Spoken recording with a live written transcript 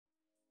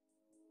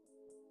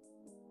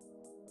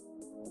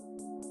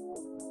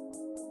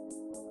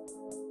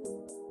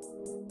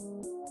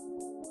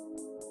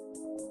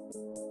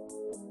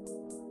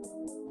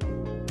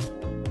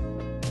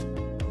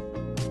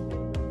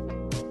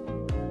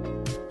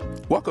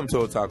Welcome to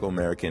Otaku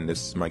American.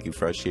 This is Mikey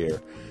Fresh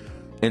here.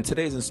 In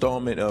today's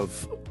installment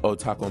of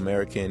Otaku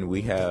American,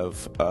 we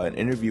have an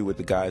interview with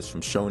the guys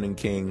from Shonen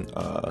King,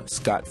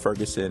 Scott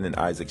Ferguson and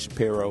Isaac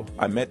Shapiro.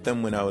 I met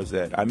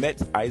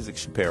Isaac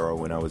Shapiro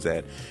when I was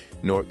at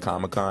Newark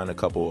Comic Con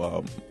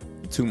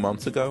 2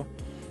 months ago.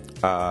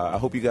 I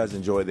hope you guys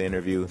enjoy the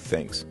interview.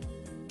 Thanks.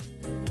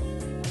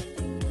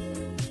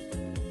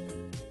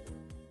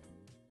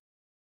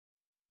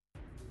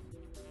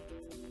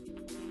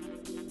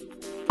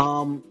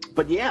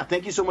 But yeah,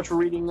 thank you so much for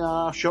reading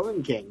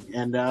Shonen King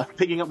and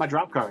picking up my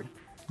drop card.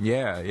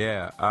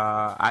 Yeah.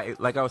 I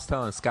was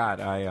telling Scott,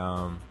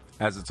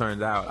 as it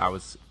turns out,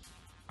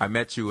 I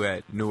met you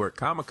at Newark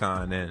Comic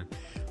Con and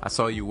I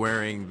saw you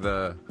wearing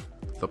the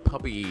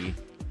puppy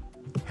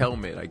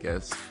helmet, I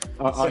guess.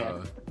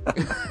 Yeah.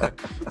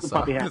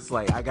 So it's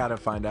like I gotta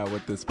find out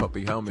what this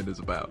puppy helmet is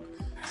about.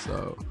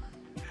 So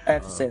I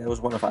have to say that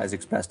was one of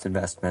Isaac's best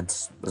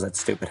investments, was that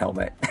stupid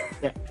helmet.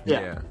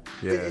 Yeah,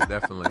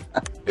 definitely.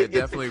 It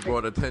definitely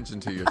brought attention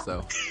to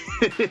yourself.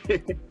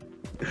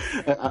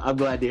 I'm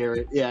glad to hear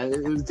it. Yeah,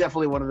 it was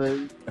definitely one of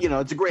the,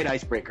 it's a great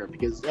icebreaker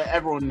because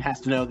everyone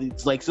has to know that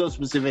it's like so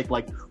specific,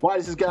 like, why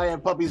does this guy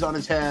have puppies on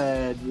his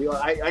head?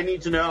 I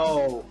need to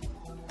know.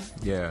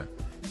 Yeah.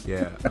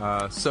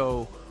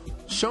 So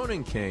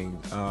Shonen King,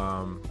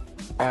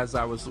 as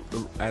I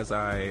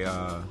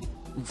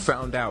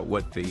found out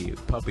what the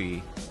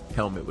puppy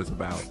helmet was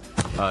about,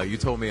 you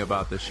told me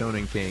about the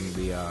Shonen King,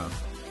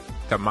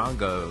 the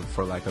manga,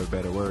 for lack of a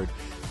better word,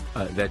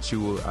 that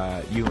you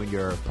and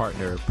your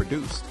partner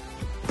produced.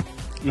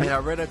 And I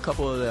read a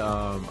couple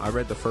of I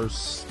read the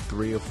first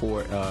 3 or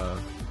 4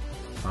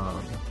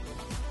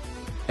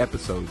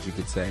 episodes, you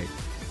could say,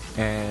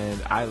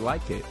 and I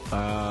like it.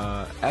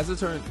 As it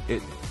turned,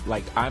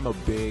 I'm a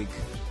big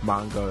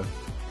manga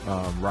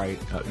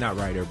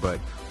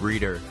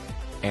reader,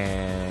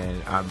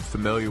 and I'm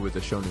familiar with the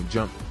Shonen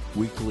Jump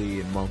weekly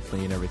and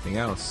monthly and everything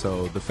else.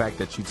 So the fact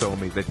that you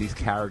told me that these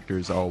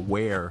characters are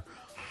aware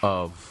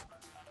of,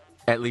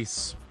 at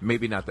least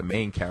maybe not the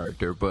main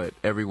character, but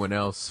everyone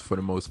else for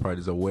the most part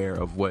is aware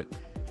of what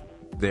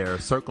their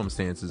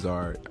circumstances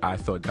are, I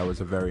thought that was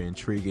a very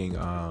intriguing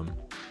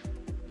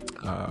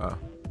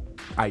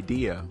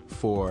idea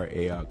for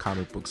a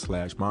comic book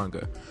 /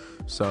 manga.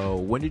 So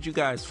when did you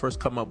guys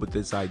first come up with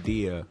this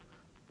idea?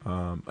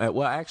 Where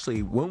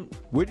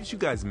did you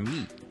guys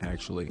meet,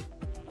 actually?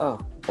 Oh,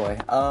 boy.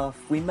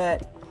 We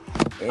met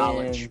in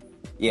college.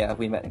 Yeah,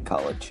 we met in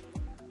college.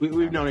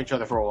 We've known each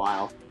other for a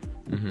while.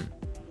 Mm-hmm.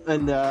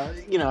 And,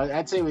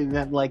 I'd say we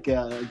met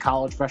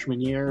college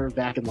freshman year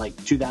back in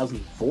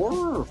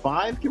 2004 or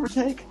 5, give or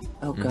take.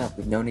 Oh, God,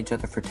 we've known each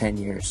other for 10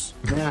 years.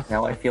 Yeah.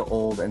 Now I feel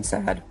old and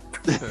sad.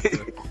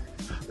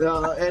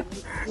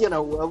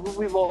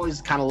 We've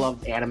always kind of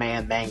loved anime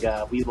and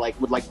manga. We would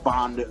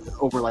bond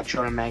over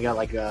shonen manga,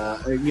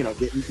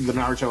 the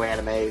Naruto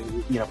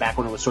anime, back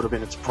when it was sort of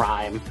in its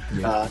prime,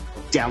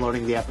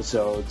 downloading the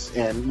episodes.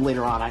 And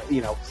later on,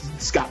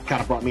 Scott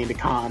kind of brought me into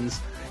cons,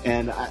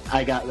 and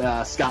I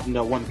got Scott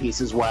into One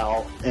Piece as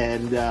well.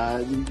 And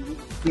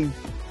we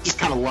just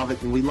kind of love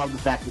it, and we love the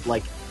fact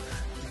that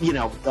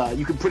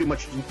you can pretty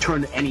much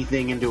turn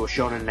anything into a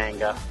shonen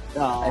manga.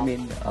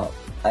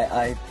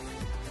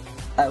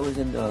 I was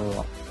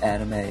into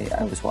anime.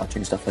 I was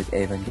watching stuff like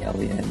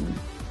Evangelion,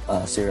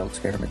 Serial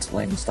Experiments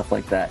Lain, stuff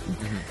like that.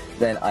 Mm-hmm.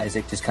 Then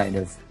Isaac just kind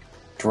of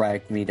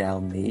dragged me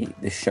down the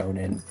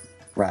shonen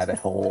rabbit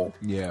hole.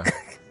 Yeah.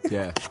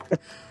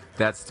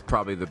 That's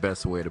probably the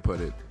best way to put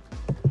it.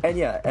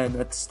 And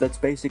that's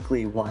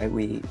basically why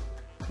we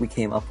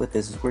came up with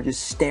this. Is we're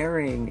just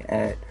staring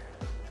at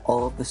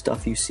all of the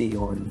stuff you see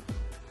on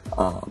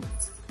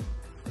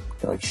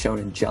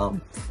Shonen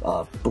Jump,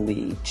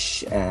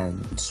 Bleach, and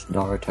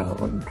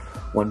Naruto, and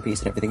One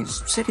Piece, and everything.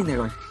 Just sitting there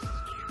like,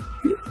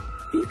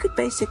 you could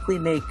basically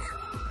make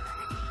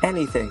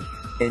anything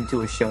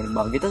into a shonen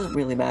manga. It doesn't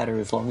really matter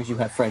as long as you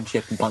have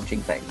friendship and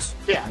punching things.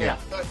 Yeah.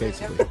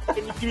 Basically.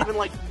 And you can even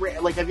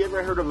have you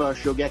ever heard of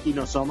Shogeki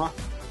no Soma?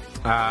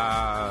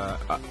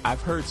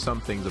 I've heard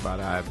some things about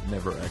it. I've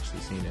never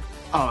actually seen it.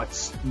 Oh,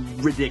 it's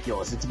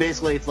ridiculous. It's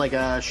like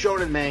a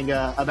shonen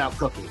manga about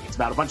cooking. It's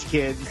about a bunch of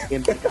kids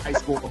in high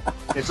school.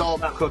 It's all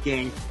about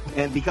cooking.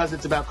 And because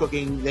it's about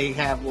cooking, they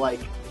have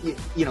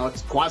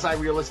it's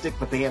quasi-realistic,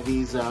 but they have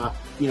these,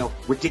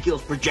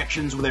 ridiculous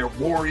projections where they're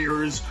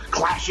warriors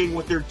clashing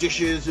with their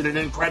dishes in an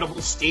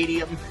incredible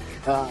stadium.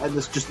 And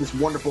this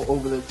wonderful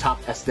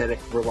over-the-top aesthetic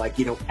for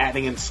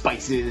adding in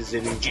spices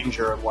and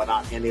ginger and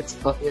whatnot, and it's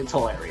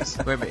hilarious.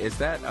 Wait a minute, is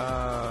that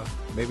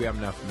maybe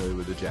I'm not familiar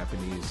with the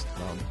Japanese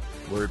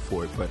word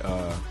for it, but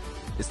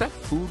is that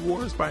Food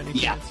Wars by any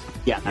chance?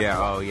 Yeah.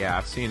 Oh yeah,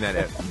 I've seen that.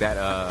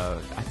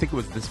 I think it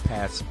was this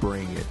past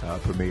spring it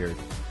premiered.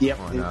 Yep.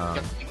 On,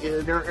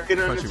 it's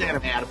an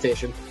anime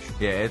adaptation.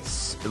 Yeah,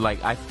 it's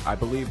I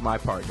believe my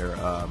partner,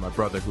 my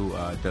brother who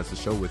does the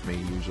show with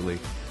me usually.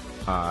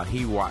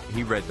 He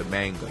read the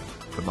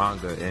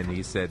manga, and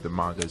he said the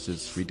manga is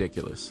just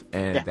ridiculous,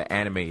 and the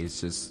anime is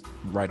just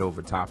right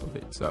over top of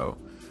it. So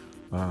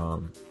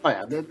Oh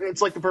yeah,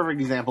 it's like the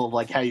perfect example of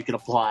like how you can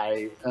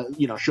apply,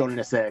 shonen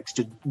aesthetics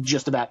to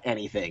just about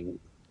anything,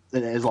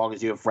 as long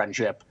as you have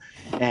friendship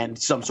and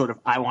some sort of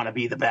I want to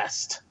be the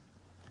best,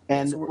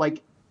 and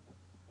like.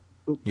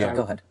 Yeah,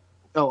 go ahead.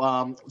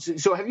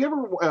 So have you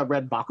ever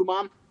read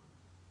Bakuman?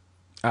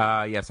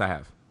 Yes, I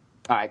have.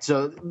 All right,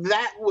 so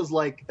that was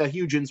like a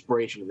huge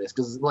inspiration to this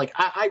because like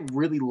I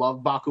really love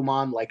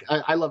Bakuman. Like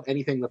I love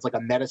anything that's like a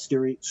meta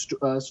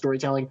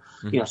storytelling,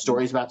 Mm-hmm.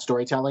 Stories about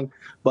storytelling.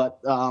 But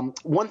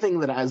one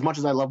thing that as much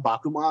as I love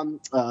Bakuman,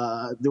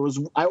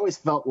 I always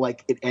felt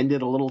like it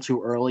ended a little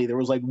too early. There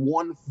was like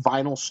one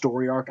final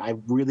story arc I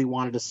really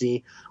wanted to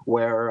see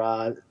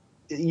where.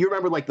 You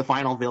remember like the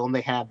final villain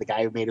they had, the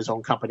guy who made his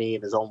own company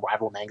and his own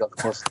rival manga, the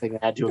closest thing they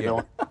had to a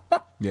villain.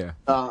 Yeah.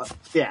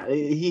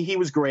 He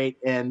was great,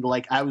 and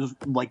like I was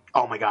like,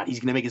 oh my god,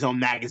 he's gonna make his own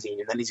magazine,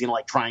 and then he's gonna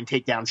like try and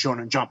take down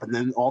Shonen Jump, and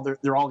then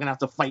they're all gonna have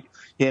to fight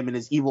him and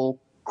his evil,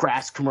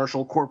 crass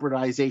commercial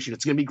corporatization.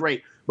 It's gonna be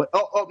great, but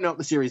oh no,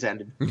 the series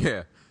ended.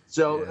 Yeah.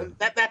 So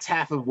that's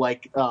half of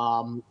like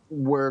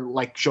where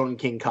like Shonen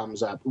King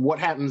comes up. What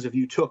happens if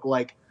you took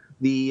like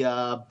the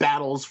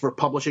battles for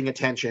publishing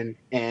attention,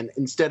 and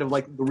instead of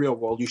like the real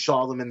world, you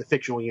saw them in the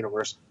fictional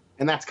universe,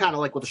 and that's kind of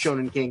like what the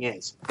Shonen King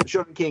is. The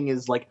Shonen King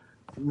is like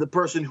the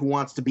person who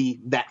wants to be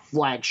that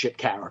flagship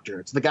character.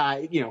 It's the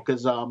guy,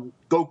 because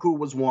Goku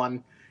was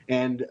one,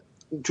 and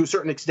to a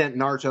certain extent,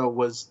 Naruto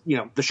was,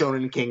 the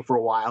Shonen King for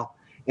a while,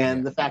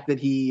 and the fact that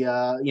he,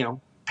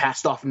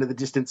 passed off into the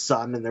distant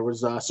sun, and there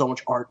was so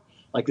much art.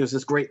 Like there's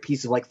this great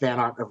piece of like fan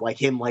art of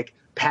like him like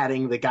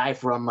patting the guy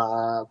from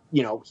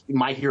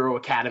My Hero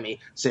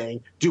Academy,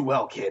 saying "Do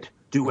well, kid,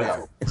 do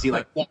well." As he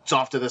like walks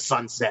off to the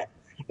sunset,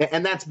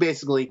 and that's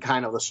basically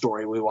kind of the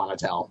story we want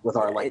to tell with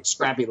our like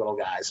scrappy little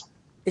guys.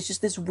 It's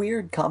just this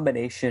weird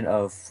combination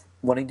of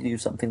wanting to do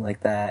something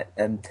like that,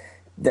 and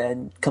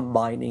then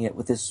combining it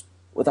with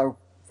our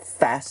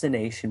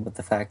fascination with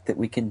the fact that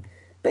we can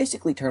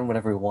basically turn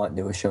whatever we want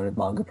into a shonen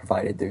manga,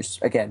 provided there's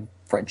again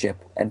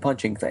friendship and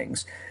punching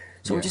things.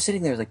 So we're just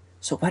sitting there like,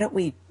 so why don't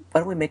we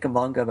make a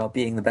manga about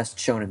being the best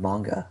shonen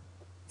manga?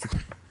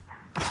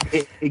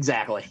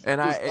 Exactly. And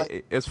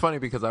it's funny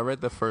because I read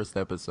the first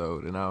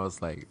episode and I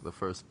was like, the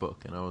first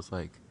book, and I was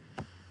like,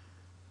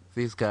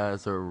 these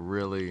guys are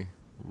really,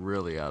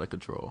 really out of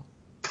control.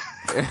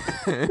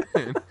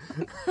 And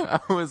I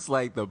was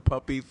like, the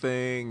puppy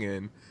thing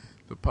and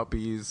the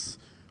puppies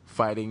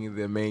fighting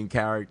the main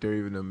character,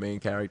 even the main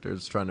character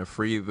is trying to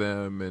free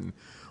them and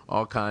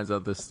all kinds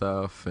of other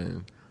stuff.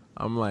 And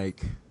I'm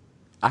like,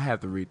 I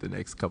have to read the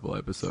next couple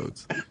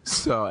episodes.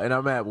 So, and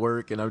I'm at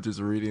work and I'm just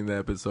reading the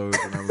episodes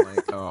and I'm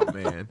like, oh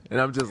man.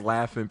 And I'm just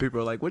laughing. People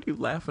are like, what are you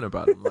laughing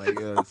about? I'm like,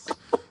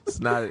 it's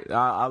not,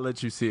 I'll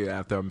let you see it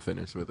after I'm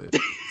finished with it.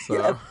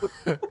 So,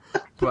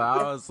 but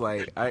I was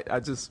like, I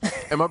just,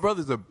 and my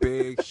brother's a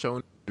big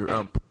shonen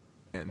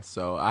and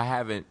so I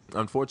haven't,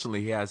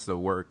 unfortunately he has to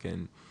work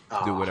and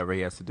do whatever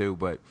he has to do,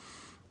 but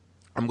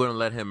I'm going to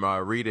let him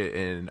read it,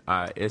 and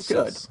it's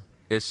Good. just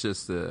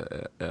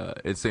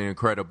it's an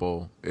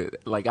incredible.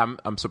 Like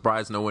I'm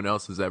surprised no one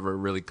else has ever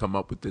really come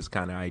up with this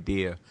kind of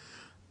idea,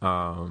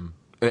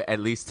 at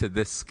least to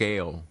this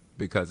scale,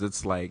 because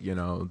it's like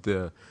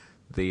the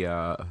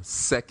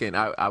second,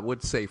 I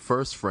would say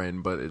first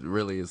friend, but it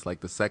really is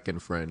like the second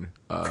friend,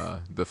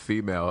 the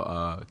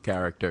female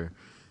character.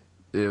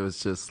 It was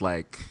just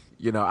like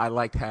I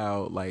liked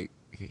how like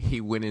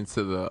he went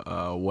into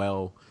the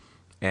well.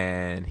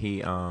 And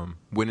he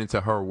went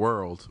into her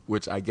world,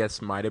 which I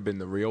guess might have been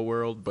the real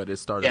world, but it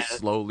started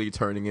slowly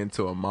turning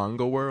into a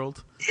manga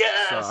world.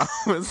 Yes.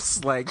 So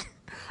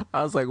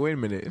I was like, wait a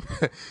minute.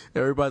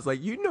 Everybody's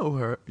like, you know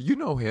her, you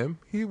know him.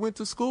 He went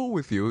to school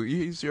with you.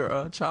 He's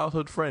your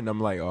childhood friend.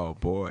 I'm like, oh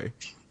boy.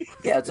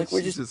 Yeah, it's like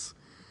we're just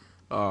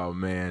oh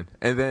man.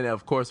 And then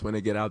of course when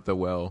they get out the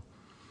well,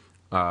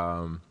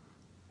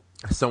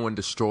 someone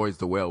destroys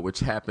the well,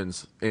 which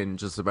happens in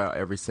just about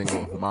every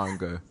single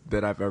manga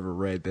that I've ever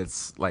read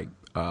that's like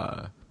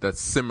that's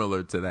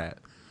similar to that.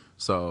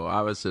 So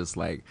I was just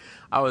like,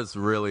 I was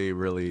really,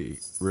 really,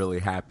 really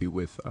happy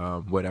with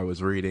what I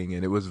was reading,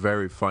 and it was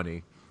very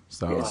funny.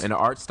 So and the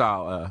art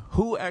style,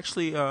 who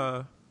actually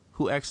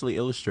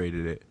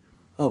illustrated it?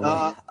 oh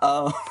man.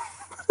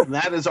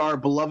 That is our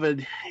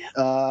beloved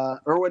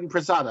Erwin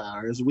Prasada,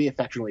 or as we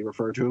affectionately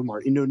refer to him, our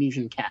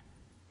Indonesian cat.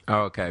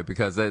 Oh, okay,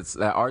 because it's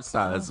that art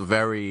style is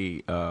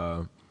very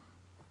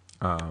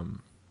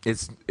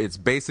it's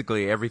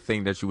basically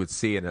everything that you would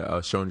see in a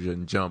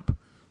Shonen Jump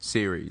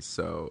series.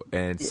 So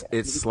and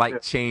it's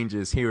slight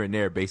changes here and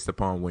there based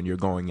upon when you're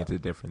going into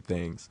different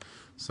things.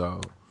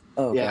 So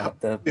we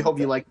hope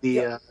you like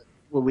the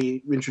when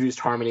we introduced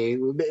Harmony.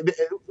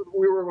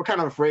 We were kind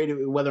of afraid of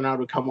whether or not it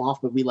would come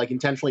off, but we like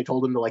intentionally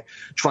told him to like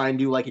try and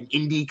do like an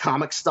indie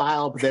comic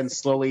style, but then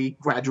slowly,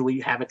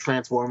 gradually have it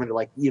transform into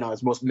like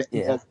as most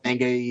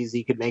manga as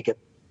he could make it.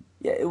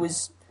 Yeah, it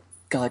was.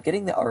 God,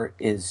 getting the art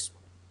is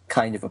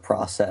kind of a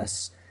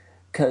process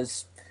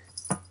because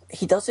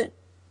he doesn't.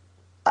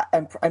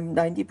 I'm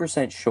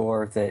 90%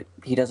 sure that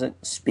he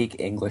doesn't speak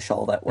English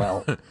all that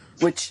well,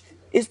 which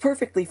is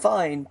perfectly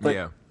fine, but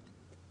yeah.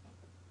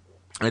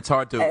 It's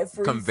hard to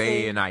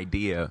convey everything- an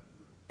idea.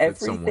 with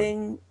someone.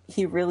 everything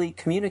he really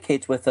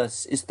communicates with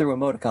us is through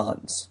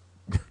emoticons.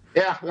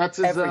 Yeah, that's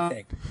his.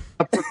 Everything.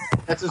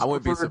 That's his I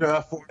wouldn't be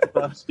preferred form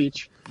of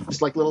speech.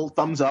 Just like little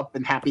thumbs up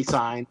and happy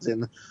signs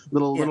and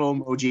little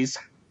emojis.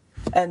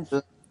 And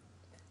That-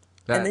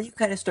 and then you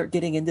kind of start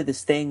getting into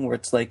this thing where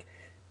it's like,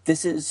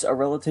 this is a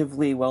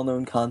relatively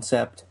well-known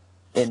concept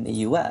in the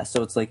U.S.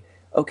 So it's like,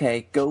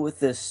 okay, go with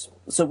this.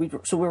 So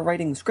we're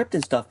writing the script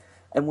and stuff,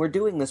 and we're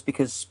doing this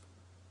because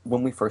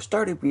when we first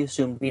started, we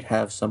assumed we'd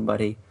have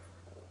somebody,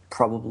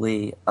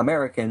 probably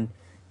American,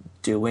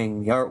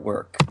 doing the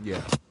artwork.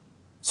 yeah.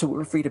 So we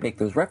were free to make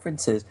those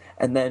references.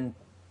 And then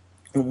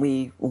when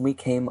we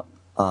came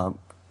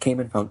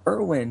and found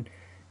Irwin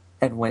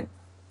and went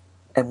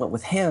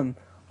with him,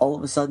 all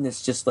of a sudden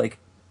it's just like,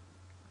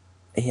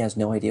 he has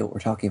no idea what we're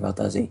talking about,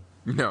 does he?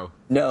 No.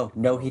 No,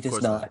 he Of does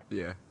course not.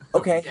 Yeah.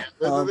 Okay.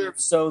 they're-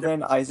 So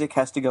then Isaac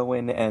has to go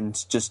in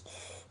and just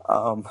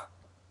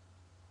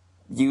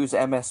use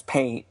MS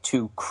Paint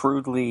to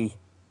crudely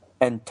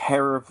and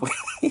terribly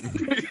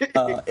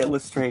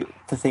illustrate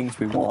the things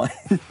we want.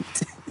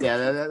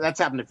 Yeah, that's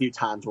happened a few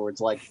times where it's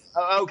like,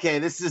 okay,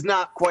 this is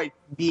not quite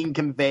being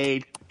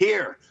conveyed.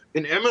 Here,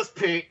 in MS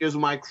Paint is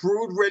my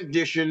crude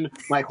rendition,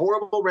 my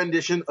horrible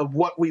rendition of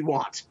what we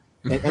want.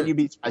 And you'd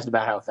be surprised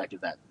about how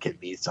effective that can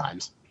be at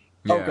times.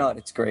 Oh Yeah. god,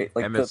 it's great.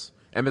 Like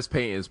MS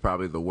Paint is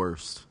probably the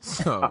worst.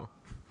 So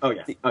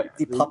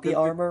the puppy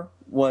armor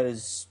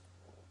was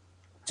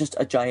just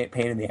a giant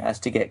pain in the ass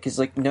to get, because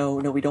like, no,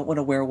 we don't want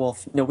a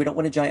werewolf. No, we don't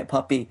want a giant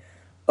puppy.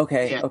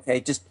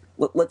 Okay, just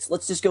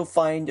let's just go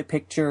find a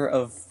picture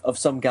of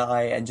some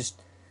guy and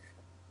just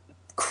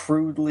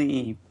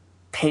crudely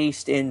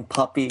paste in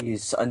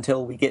puppies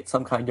until we get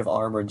some kind of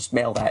armor and just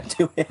mail that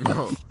to him.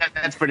 no.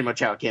 That's pretty much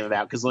how it came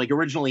about. Because like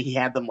originally he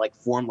had them like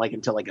formed like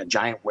into like a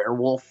giant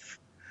werewolf,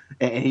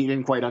 and he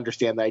didn't quite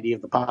understand the idea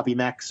of the puppy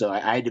mech. So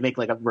I had to make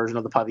like a version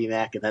of the puppy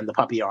mech and then the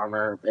puppy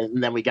armor,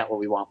 and then we got what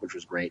we want, which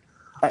was great.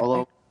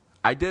 Although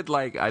I did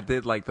like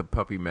the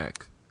puppy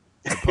mech.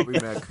 The puppy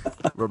mech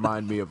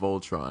remind me of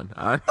Voltron.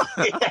 I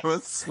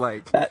was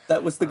like,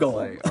 that was the goal.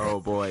 like,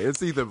 oh boy,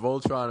 it's either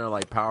Voltron or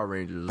like Power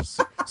Rangers,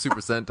 Super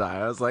Sentai.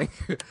 I was like,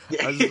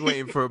 I was just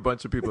waiting for a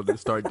bunch of people to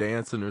start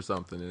dancing or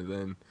something, and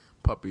then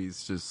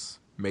puppies just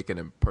making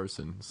a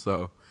person.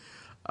 So,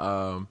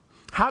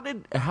 how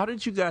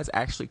did you guys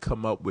actually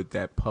come up with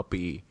that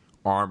puppy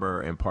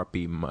armor and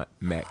puppy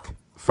mech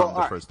from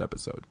the first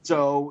episode?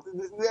 So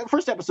the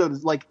first episode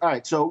is like, all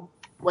right, so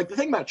like the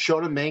thing about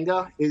shonen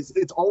manga is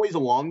it's always a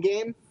long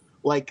game.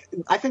 Like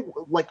I think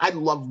like I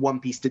love One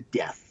Piece to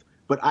death,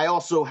 but I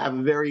also have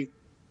a very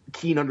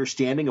keen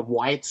understanding of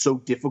why it's so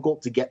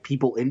difficult to get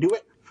people into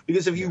it.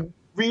 Because if you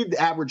read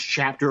the average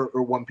chapter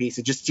or One Piece,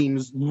 it just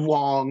seems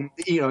long.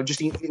 You know,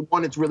 just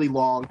one, it's really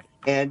long,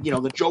 and you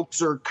know the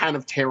jokes are kind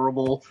of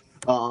terrible.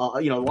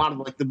 You know, a lot of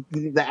like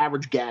the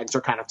average gags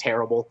are kind of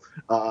terrible.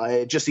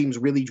 It just seems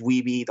really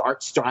dweeby. The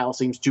art style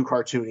seems too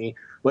cartoony.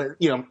 But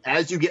you know,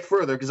 as you get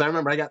further, because I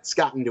remember I got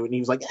Scott into it, and he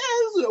was like, "This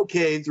is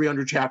okay,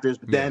 300 chapters,"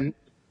 but then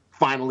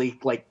finally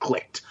like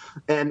clicked.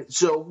 And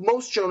so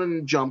most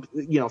Shonen Jump,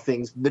 you know,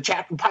 things, the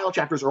pilot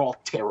chapters are all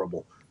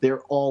terrible.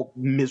 They're all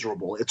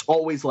miserable. It's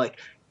always like,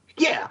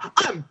 yeah,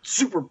 I'm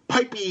super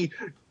pipey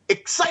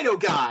Excito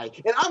guy,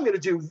 and I'm gonna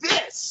do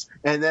this.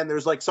 And then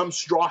there's like some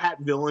straw hat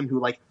villain who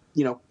like,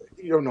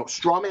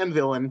 straw man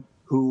villain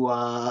who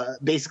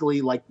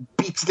basically like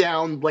beats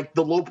down like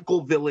the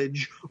local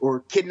village or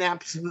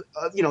kidnaps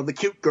the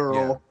cute girl.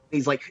 Yeah.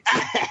 He's like,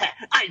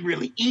 I'm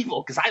really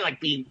evil because I like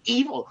being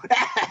evil.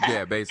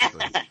 Yeah,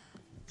 basically.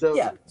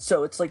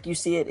 So it's like you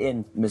see it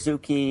in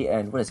Mizuki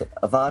and what is it,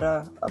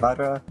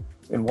 Avada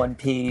in One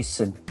Piece,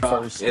 and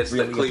first It's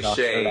really the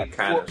cliche that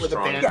kind of with the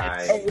strong band.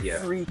 guy.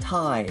 every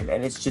time,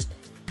 and it's just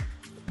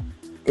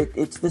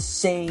it's the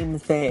same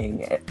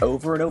thing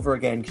over and over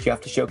again, because you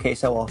have to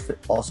showcase how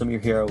awesome your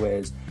hero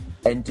is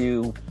and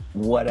do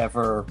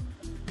whatever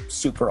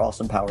super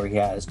awesome power he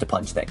has to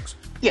punch things.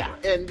 Yeah,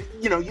 and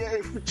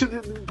to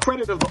the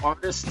credit of the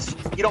artists,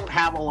 you don't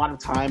have a lot of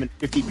time in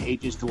 50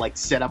 pages to like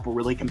set up a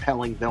really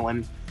compelling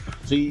villain.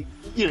 So you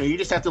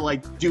just have to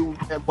like do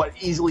what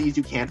easily as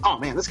you can. Oh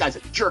man, this guy's a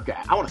jerk.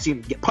 I want to see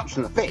him get punched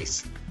in the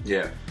face.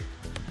 Yeah.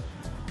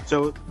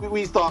 So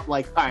we thought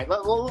like, all right,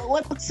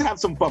 let's have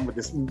some fun with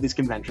these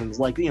conventions.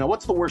 Like,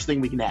 what's the worst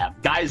thing we can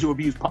have? Guys who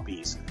abuse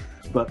puppies.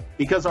 But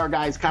because our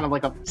guy's kind of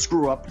like a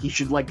screw up, he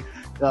should like,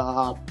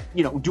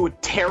 do a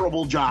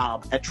terrible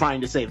job at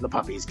trying to save the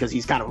puppies because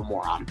he's kind of a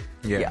moron.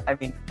 Yeah. I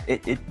mean,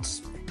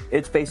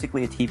 it's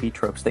basically a TV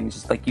tropes thing. It's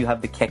just like you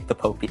have the kick the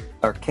puppy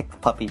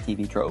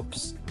TV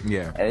tropes.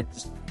 Yeah. And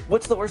it's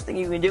what's the worst thing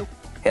you can do?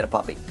 Hit a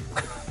puppy.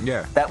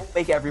 Yeah. That will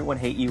make everyone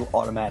hate you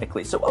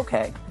automatically. So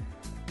okay,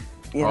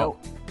 Although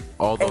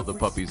the every-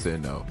 puppies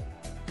didn't know.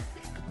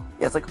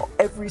 Yeah, it's like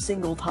every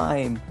single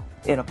time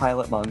in a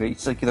pilot manga,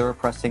 it's like they're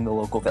oppressing the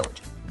local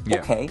village. Yeah.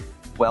 Okay,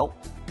 well,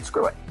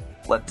 screw it.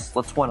 Let's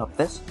one up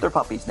this. They're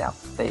puppies now.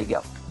 There you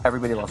go.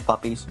 Everybody loves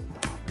puppies.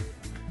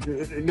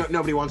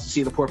 nobody wants to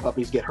see the poor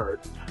puppies get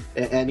hurt.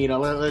 And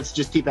let's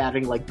just keep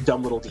adding like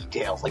dumb little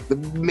details, like the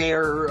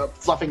mayor of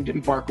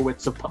Fluffington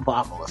Barkowitz of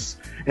Pumpopolis,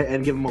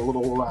 and give him a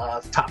little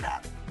top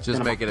hat.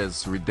 Just make it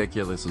as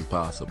ridiculous as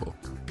possible.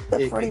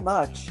 Pretty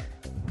much.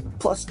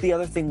 Plus, the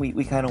other thing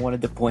we kind of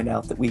wanted to point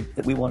out that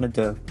we wanted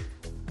to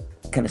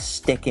kind of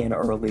stick in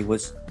early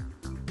was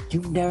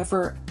you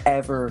never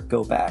ever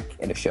go back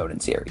in a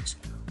shonen series.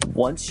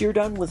 Once you're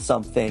done with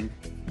something,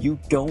 you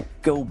don't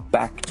go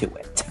back to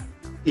it.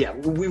 Yeah,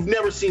 we've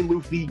never seen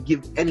Luffy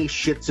give any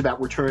shits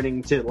about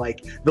returning to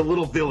like the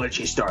little village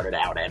he started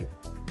out in.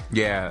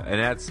 Yeah, and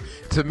that's,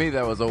 to me,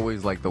 that was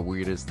always like the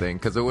weirdest thing,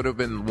 because it would have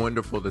been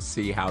wonderful to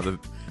see how the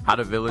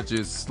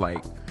villages,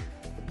 like,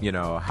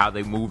 how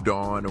they moved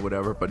on or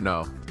whatever, but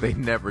no, they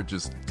never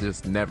just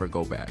never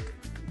go back.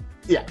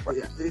 Yeah,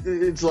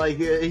 it's like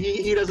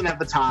he doesn't have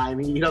the time.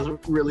 He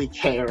doesn't really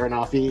care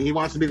enough. He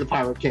wants to be the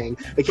Pirate King.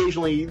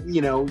 Occasionally,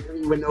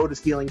 when Oda's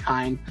feeling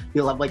kind,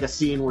 he'll have like a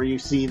scene where you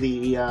see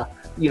the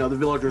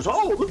villagers.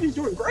 Oh, Luffy's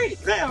doing great.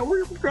 Yeah,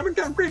 we're gonna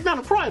get a great amount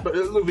of pride. But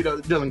Luffy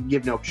doesn't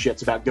give no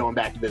shits about going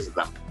back to visit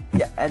them.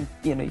 Yeah, and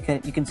you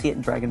can see it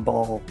in Dragon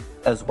Ball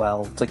as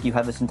well. It's like you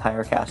have this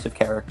entire cast of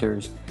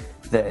characters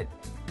that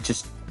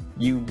just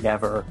you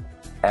never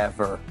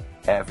ever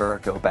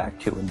go back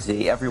to in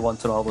Z. Every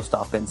once in a while we'll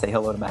stop in and say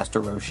hello to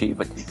Master Roshi,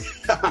 but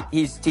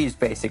he's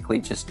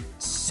basically just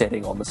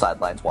sitting on the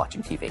sidelines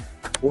watching TV.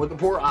 Or the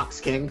poor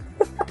Ox King.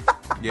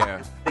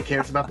 Yeah. He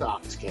cares about the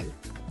Ox King.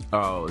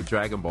 Oh,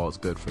 Dragon Ball is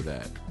good for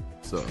that.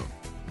 So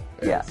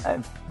yeah.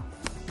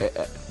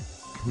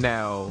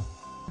 Now,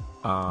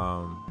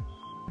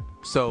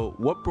 so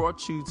what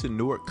brought you to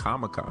Newark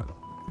Comic Con?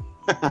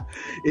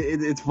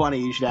 It's funny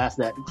you should ask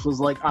that. It was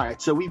like, all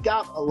right, so we've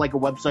got like a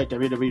website,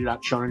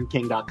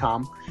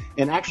 www.shonenking.com,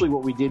 and actually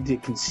what we did to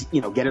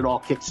get it all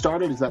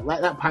kickstarted is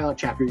that pilot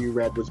chapter you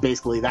read was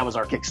basically, that was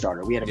our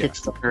Kickstarter. We had a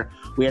Kickstarter,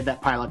 we had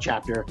that pilot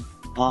chapter,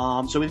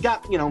 so we've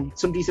got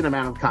some decent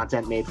amount of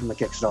content made from the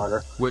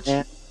Kickstarter,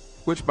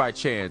 which by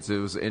chance it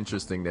was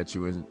interesting that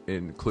you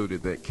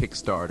included the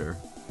Kickstarter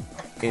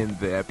in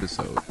the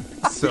episode.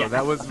 So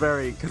that was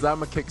because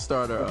I'm a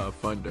Kickstarter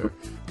funder,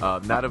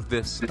 not of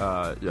this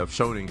of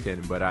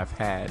Shonen, but I've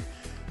had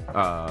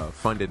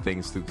funded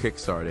things through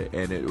Kickstarter,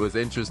 and it was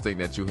interesting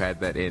that you had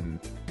that in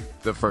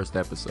the first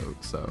episode.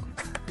 So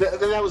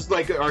that was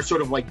like our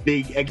sort of like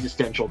big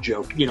existential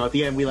joke. At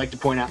the end we like to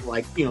point out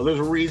like there's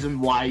a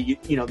reason why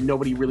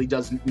nobody really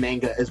does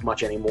manga as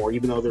much anymore,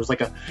 even though there's like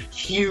a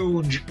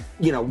huge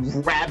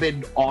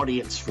rabid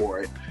audience for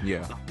it.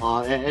 Yeah.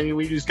 And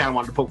we just kind of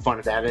wanted to poke fun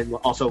at that, and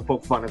also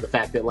poke fun at the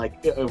fact that like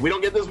if we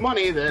don't get this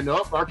money, then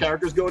our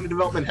characters go into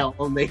development hell,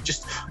 and they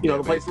just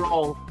the place where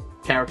all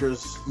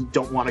characters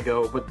don't want to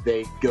go, but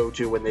they go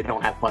to when they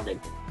don't have funding.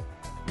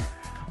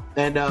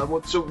 And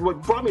what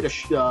brought me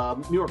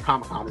to New York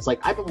Comic Con is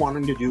like I've been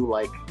wanting to do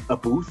like a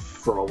booth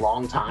for a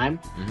long time.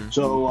 Mm-hmm.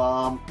 So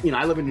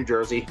I live in New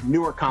Jersey. New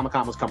York Comic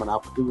Con was coming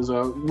up. It was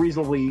a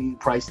reasonably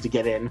priced to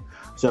get in.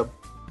 So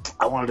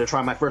I wanted to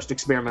try my first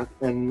experiment.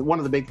 And one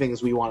of the big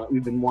things we've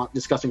been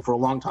discussing for a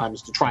long time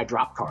is to try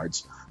drop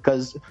cards,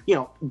 because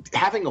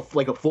having a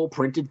full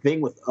printed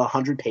thing with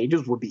 100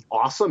 pages would be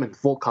awesome in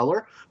full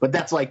color. But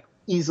that's like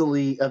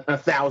easily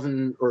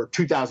 $1,000 or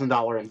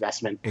 $2,000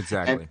 investment.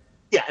 Exactly.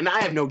 And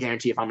I have no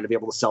guarantee if I'm going to be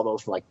able to sell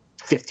those for like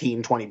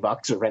 $15-$20, or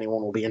if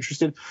anyone will be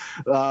interested.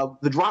 The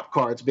drop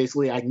cards,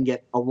 basically, I can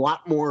get a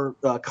lot more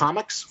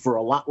comics for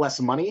a lot less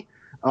money.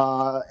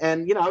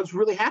 And I was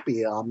really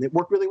happy. It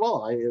worked really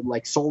well.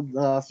 I sold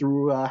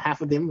through half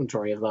of the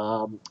inventory of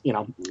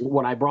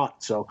what I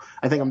brought. So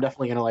I think I'm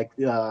definitely going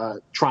to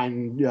try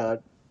and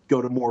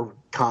go to more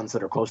cons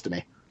that are close to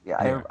me.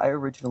 Yeah, I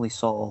originally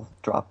saw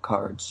drop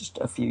cards just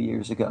a few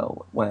years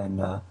ago when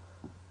a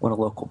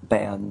local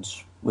band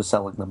was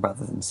selling them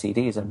rather than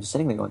CDs. I'm just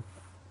sitting there going,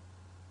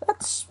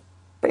 that's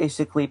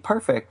basically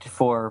perfect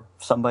for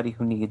somebody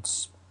who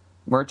needs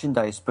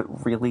merchandise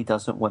but really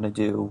doesn't want to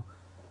do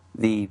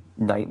the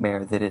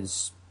nightmare that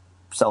is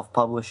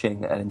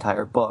self-publishing an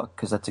entire book,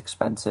 because that's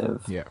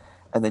expensive. Yeah.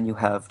 And then you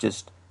have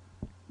just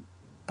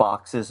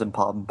boxes and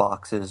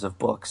boxes of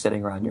books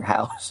sitting around your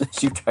house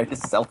as you try to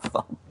sell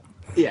them.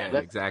 Yeah,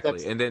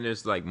 exactly. And then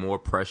there's like more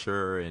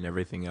pressure and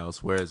everything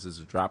else, whereas as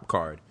a drop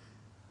card,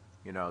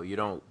 you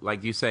don't,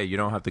 like you say, you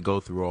don't have to go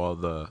through all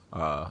the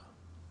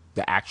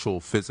actual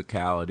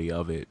physicality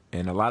of it.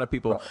 And a lot of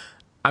people, right.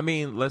 I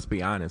mean, let's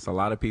be honest, a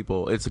lot of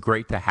people, it's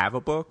great to have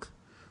a book,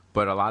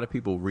 but a lot of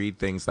people read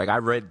things, like I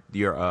read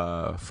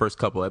your first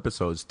couple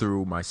episodes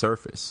through my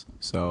Surface.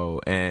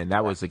 And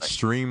that was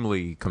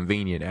extremely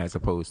convenient as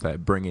opposed to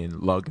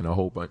lugging a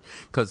whole bunch.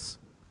 Because,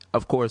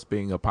 of course,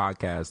 being a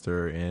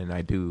podcaster and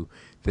I do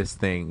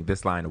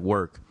this line of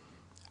work,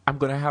 I'm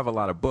going to have a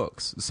lot of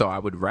books. So I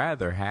would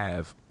rather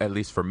have, at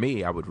least for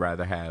me, I would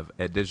rather have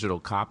a digital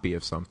copy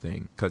of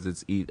something,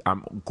 because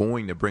I'm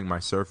going to bring my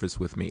Surface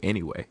with me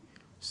anyway.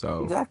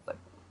 So exactly.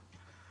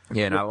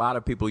 Yeah, and a lot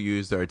of people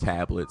use their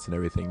tablets and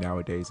everything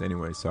nowadays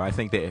anyway. So I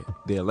think that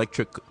the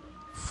electric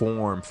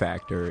form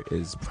factor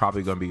is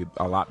probably going to be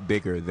a lot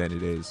bigger than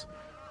it is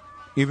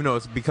Even though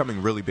it's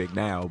becoming really big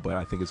now, but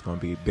I think it's going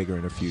to be bigger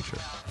in the future.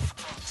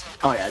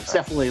 Oh yeah, it's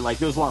definitely like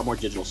there's a lot more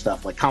digital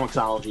stuff. Like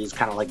Comixology is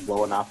kind of like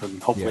blowing up,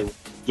 and hopefully we'll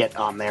get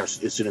on there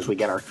as soon as we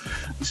get our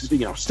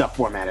stuff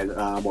formatted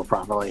more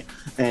properly,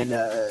 and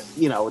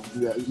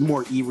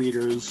more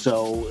e-readers.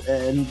 So,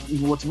 and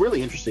what's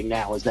really interesting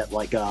now is that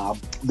like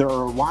there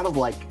are a lot of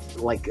like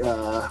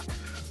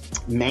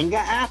manga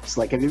apps.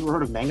 Like, have you ever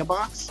heard of Manga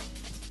Box?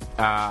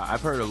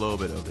 I've heard a little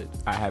bit of it.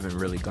 I haven't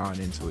really gone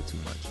into it too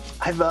much.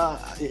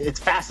 It's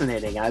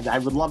fascinating. I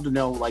would love to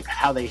know like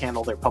how they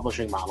handle their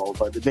publishing model,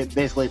 but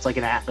basically it's like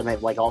an app, and they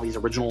have like all these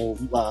original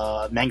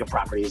manga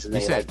properties. And you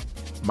they said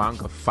like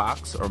Manga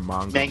Fox or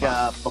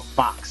Manga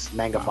Box?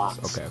 Manga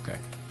Box. Okay.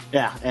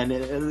 Yeah, and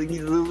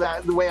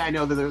the way I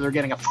know that they're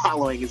getting a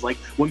following is like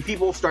when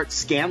people start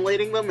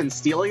scanlating them and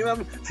stealing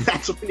them.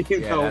 That's when you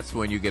know. That's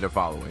when you get a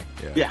following.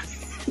 Yeah.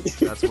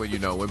 That's when you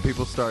know. When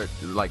people start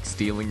like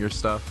stealing your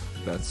stuff,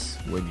 that's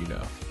when you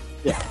know.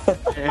 Yeah,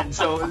 and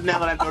so now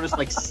that I've noticed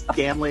like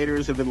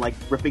scanlators have been like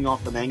ripping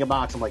off the Manga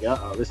Box, I'm like,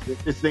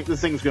 this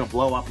thing's gonna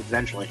blow up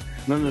eventually.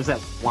 And then there's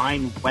that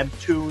Line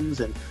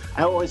Webtoons, and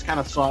I always kind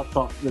of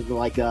thought that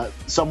like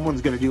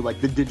someone's gonna do like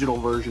the digital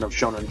version of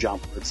Shonen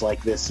Jump. It's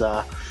like this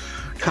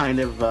kind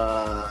of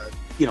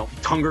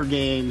Hunger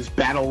Games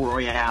battle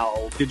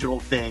royale digital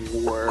thing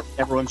where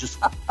everyone's just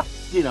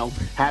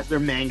has their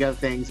manga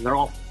things, and they're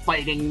all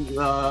fighting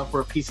for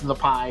a piece of the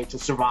pie to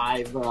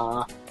survive.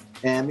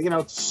 And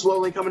it's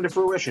slowly coming to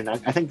fruition.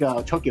 I think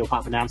Tokyo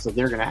Pop announced that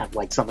they're going to have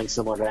like something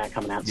similar to that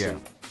coming out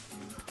soon.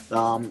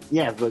 But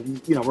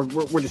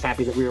we're just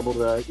happy that we were able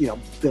to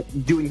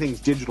that doing things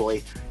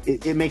digitally.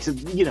 It makes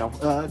it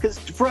because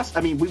for us,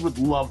 I mean, we would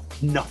love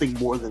nothing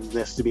more than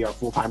this to be our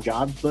full-time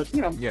job. But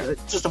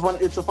it's just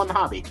a fun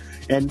hobby,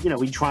 and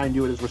we try and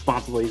do it as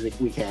responsibly as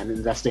we can,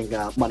 investing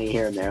money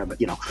here and there. But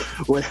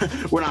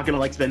we're not going to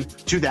like spend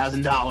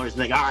 $2,000 and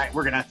think, all right,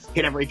 we're going to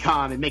hit every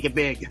con and make it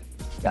big.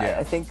 Yeah.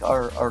 I think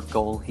our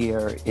goal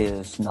here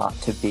is not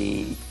to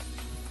be.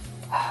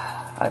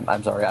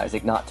 I'm sorry,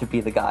 Isaac, not to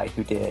be the guy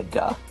who did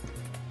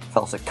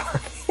Felsic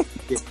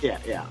Target.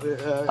 Yeah.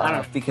 I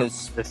don't know.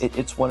 Because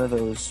it's one of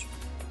those.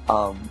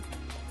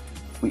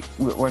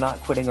 We're not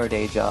quitting our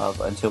day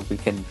job until we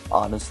can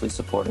honestly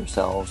support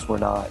ourselves. We're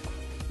not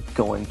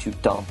going to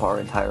dump our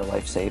entire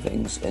life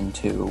savings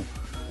into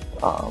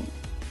a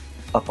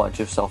bunch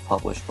of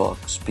self-published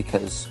books,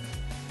 because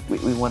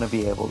we want to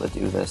be able to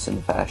do this in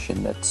a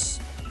fashion that's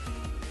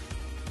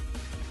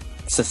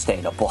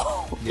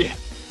sustainable. Yeah.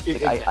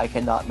 I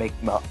cannot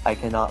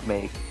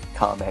make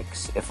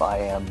comics if I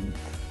am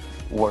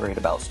worried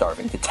about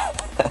starving to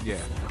death. Yeah.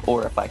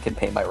 Or if I can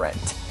pay my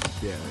rent.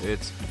 Yeah,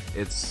 it's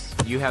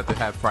you have to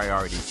have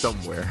priorities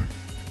somewhere.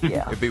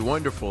 Yeah. It'd be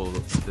wonderful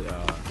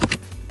to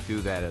do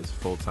that as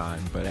full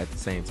time, but at the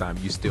same time,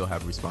 you still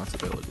have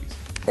responsibilities.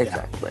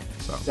 Exactly.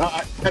 So.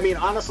 I mean,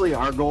 honestly,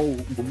 our goal,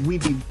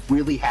 we'd be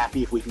really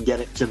happy if we can get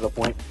it to the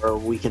point where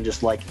we can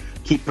just, like,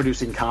 keep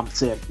producing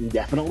content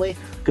indefinitely.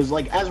 Because,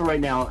 like, as of right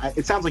now,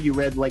 it sounds like you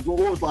read, like, what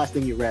was the last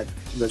thing you read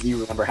that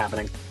you remember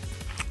happening?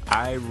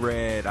 I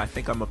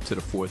think I'm up to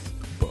the 4th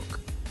book.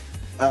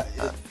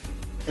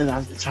 And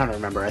I'm trying to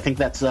remember. I think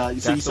that's so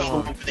you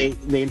saw when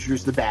they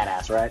introduced the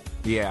badass, right?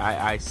 Yeah,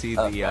 I see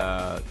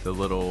the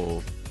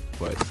little,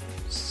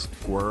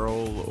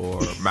 squirrel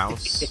or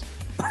mouse?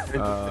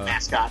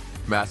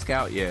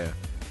 Mascot, yeah.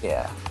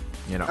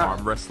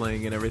 Arm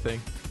wrestling and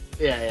everything.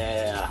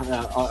 Yeah.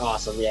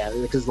 Awesome, yeah.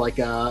 Because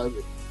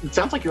it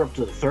sounds like you're up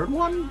to the 3rd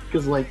one.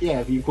 Because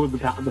if you include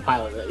the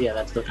pilot, I guess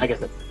that's the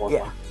 4th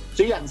one.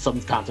 So you got some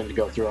content to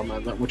go through,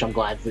 which I'm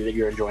glad that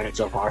you're enjoying it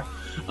so far.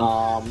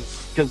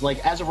 Because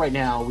as of right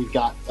now, we've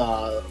got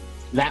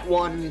that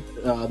one,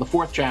 the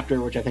 4th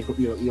chapter, which I think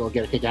you'll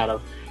get a kick out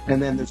of,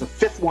 and then there's a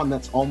 5th one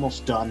that's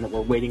almost done that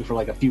we're waiting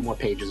for a few more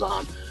pages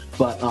on.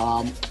 But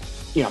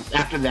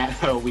after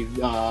that,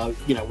 we're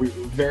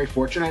very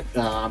fortunate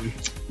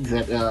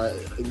that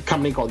a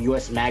company called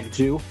US Mag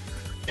 2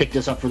 picked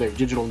us up for their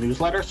digital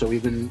newsletter. So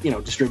we've been,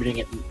 distributing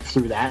it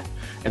through that,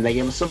 and they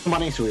gave us some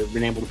money, so we've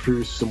been able to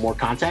produce some more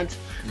content.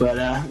 But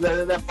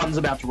that fund's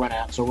about to run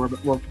out, so we're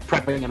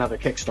prepping another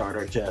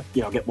Kickstarter to,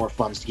 get more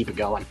funds to keep it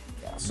going.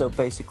 Yeah. So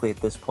basically, at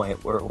this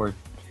point,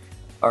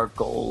 our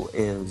goal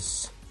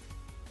is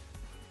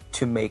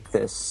to make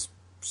this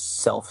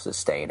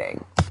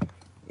self-sustaining.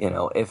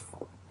 If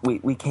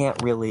we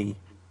can't really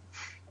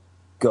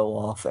go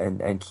off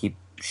and keep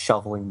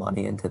shoveling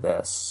money into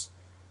this,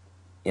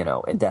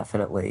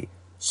 indefinitely.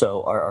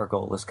 So our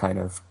goal is kind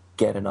of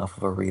get enough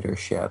of a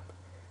readership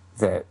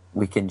that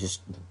we can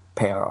just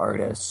pay our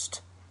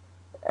artist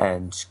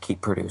and keep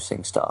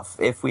producing stuff.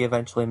 If we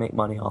eventually make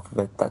money off of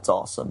it, that's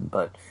awesome.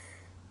 But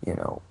the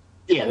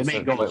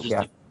main goal is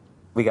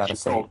we got to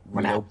say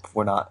nope.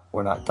 We're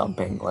not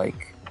dumping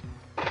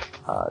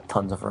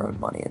tons of our own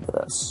money into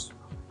this.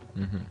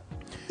 Mm-hmm.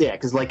 Yeah,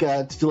 because like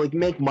to like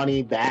make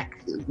money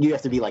back, you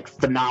have to be like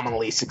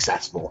phenomenally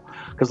successful.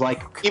 Because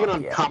like even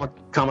on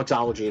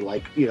Comixology,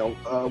 like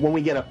when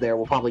we get up there,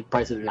 we'll probably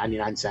price it at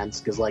 99 cents.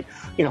 Because like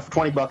for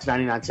 $20,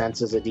 99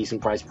 cents is a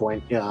decent price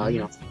point.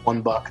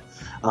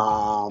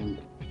 $1.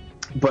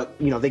 But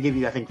they give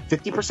you I think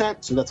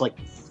 50%, so that's like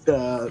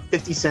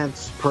 50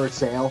 cents per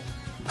sale.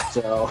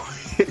 So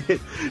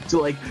to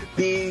like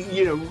be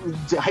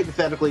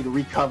hypothetically to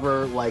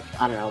recover like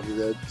I don't know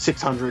the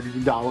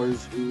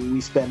 $600 we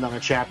spend on a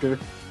chapter,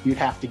 you'd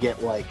have to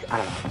get like I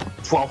don't know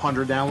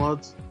 1,200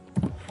 downloads.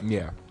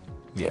 Yeah.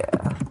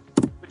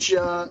 Which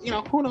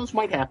who knows,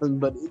 might happen,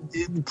 but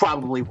it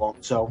probably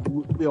won't. So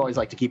we always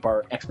like to keep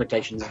our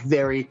expectations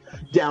very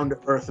down to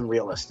earth and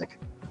realistic.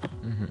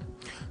 Mm-hmm.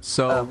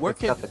 So where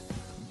can I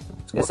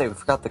was gonna say, we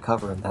forgot the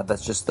cover in that.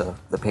 That's just the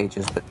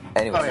pages. But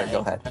anyway,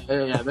 go ahead.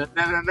 Yeah, then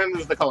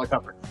there's the color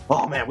cover.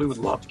 Oh man, we would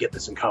love to get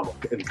this in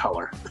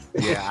color.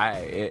 Yeah,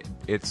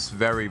 it's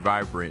very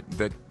vibrant.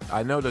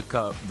 I know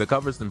the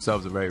covers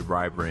themselves are very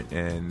vibrant,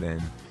 and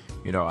then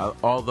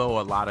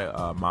although a lot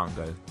of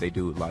manga they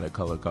do a lot of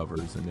color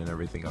covers, and then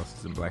everything else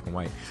is in black and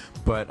white.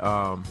 But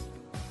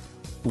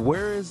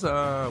where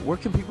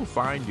can people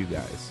find you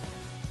guys?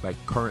 Like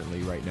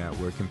currently, right now,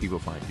 where can people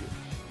find you?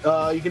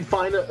 You can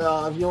find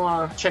if you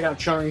want to check out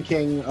Shonen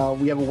King.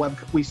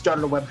 We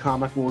started a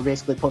webcomic where we're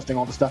basically posting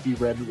all the stuff you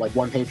read, like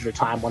one page at a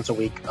time, once a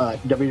week.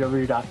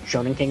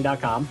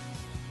 www.shonenking.com.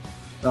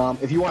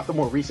 If you want the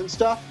more recent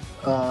stuff,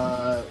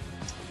 go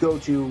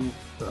to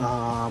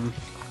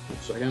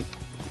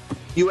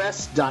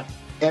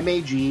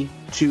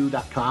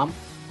us.mag2.com.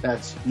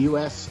 That's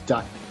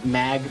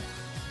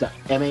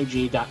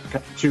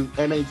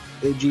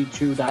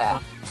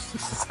us.mag.2.com.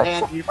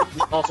 And you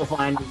can also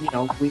find,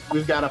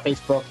 we've got a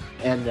Facebook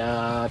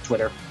and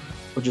Twitter,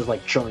 which is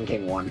like Shonen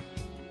King 1.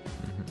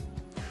 Mm-hmm.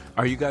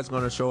 Are you guys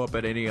going to show up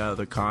at any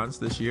other cons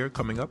this year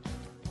coming up?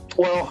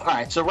 Well, all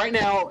right. So right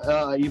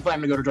now, you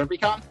planning to go to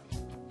DerpyCon?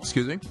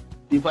 Excuse me?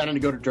 You planning to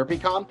go to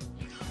DerpyCon?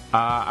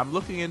 I'm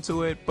looking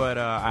into it, but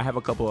I have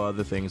a couple of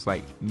other things,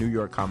 like New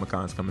York Comic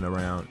Con's coming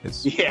around.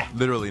 It's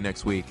literally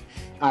next week.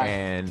 Right.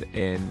 And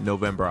in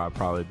November, I'll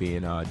probably be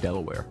in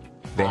Delaware.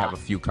 They have a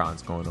few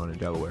cons going on in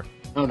Delaware.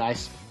 Oh,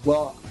 nice.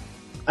 Well,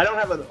 I don't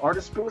have an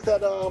artist booth at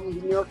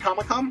New York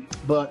Comic Con,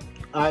 but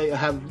I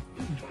have,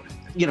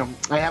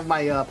 I have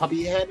my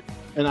puppy head,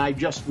 and I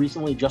just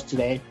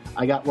today,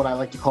 I got what I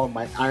like to call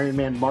my Iron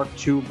Man Mark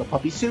II of the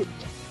puppy suit.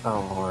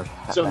 Oh Lord!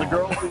 So the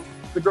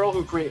girl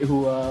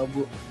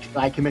who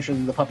I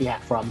commissioned the puppy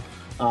hat from,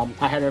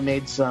 I had her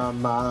made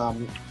some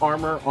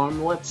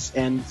armlets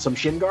and some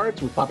shin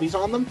guards with puppies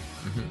on them,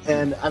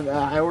 and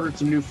I ordered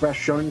some new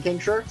fresh Shonen King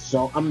shirts.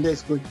 So I'm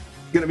basically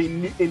going to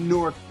be in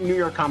New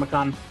York Comic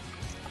Con,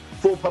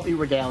 full puppy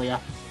regalia,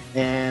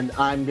 and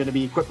I'm going to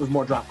be equipped with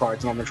more drop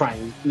cards, and I'm going to try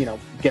and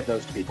get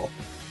those to people.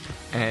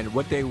 And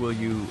what day do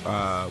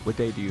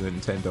you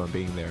intend on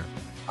being there?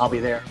 I'll be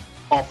there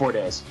all 4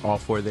 days. All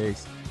 4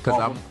 days?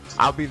 Because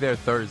I'll be there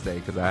Thursday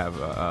because I have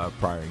a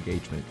prior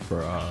engagement for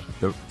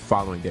the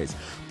following days.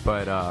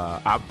 But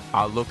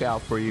I'll look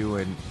out for you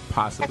and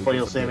possibly. Hopefully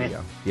you'll see me.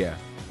 Yeah.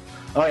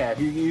 Oh yeah,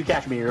 if you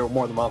catch me, you're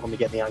more than welcome to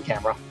get me on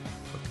camera.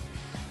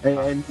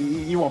 And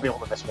you won't be able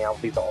to miss me. I'll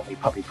be the only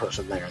puppy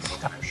person there in the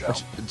entire show.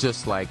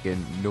 Just like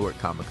in Newark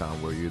Comic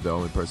Con, where you're the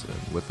only person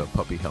with a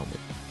puppy helmet.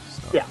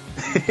 So. Yeah.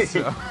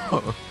 So,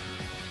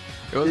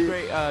 it was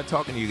great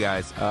talking to you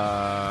guys.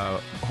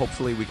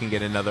 Hopefully we can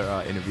get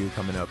another interview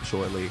coming up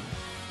shortly.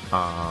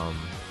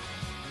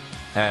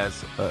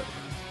 As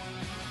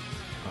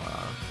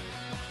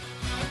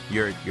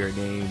your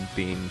name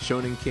being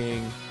Shonen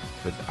King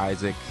with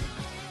Isaac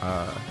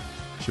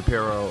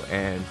Shapiro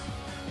and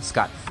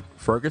Scott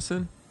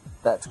Ferguson.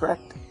 That's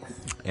correct.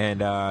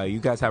 And you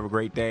guys have a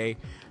great day.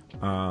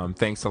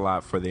 Thanks a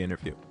lot for the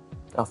interview.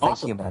 Oh,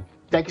 thank you, man.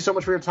 Thank you so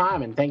much for your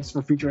time, and thanks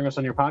for featuring us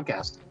on your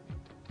podcast.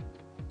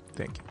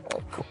 Thank you. All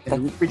right, cool.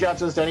 And reach out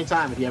to us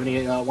anytime if you have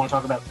any want to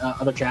talk about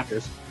other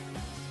chapters.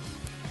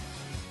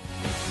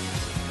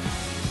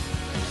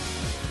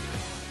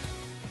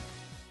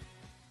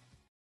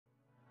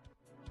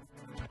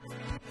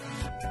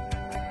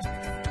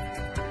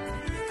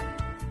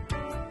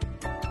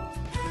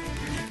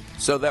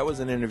 So that was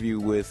an interview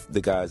with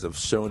the guys of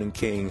Shonen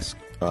Kings,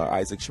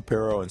 Isaac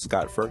Shapiro and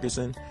Scott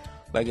Ferguson.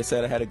 Like I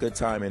said, I had a good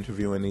time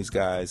interviewing these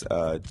guys.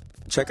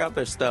 Check out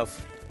their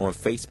stuff on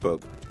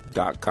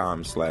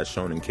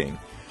Facebook.com/Shonen King.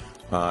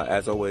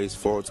 As always,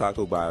 for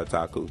Otaku by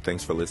Otaku.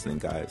 Thanks for listening,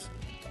 guys.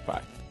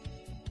 Bye.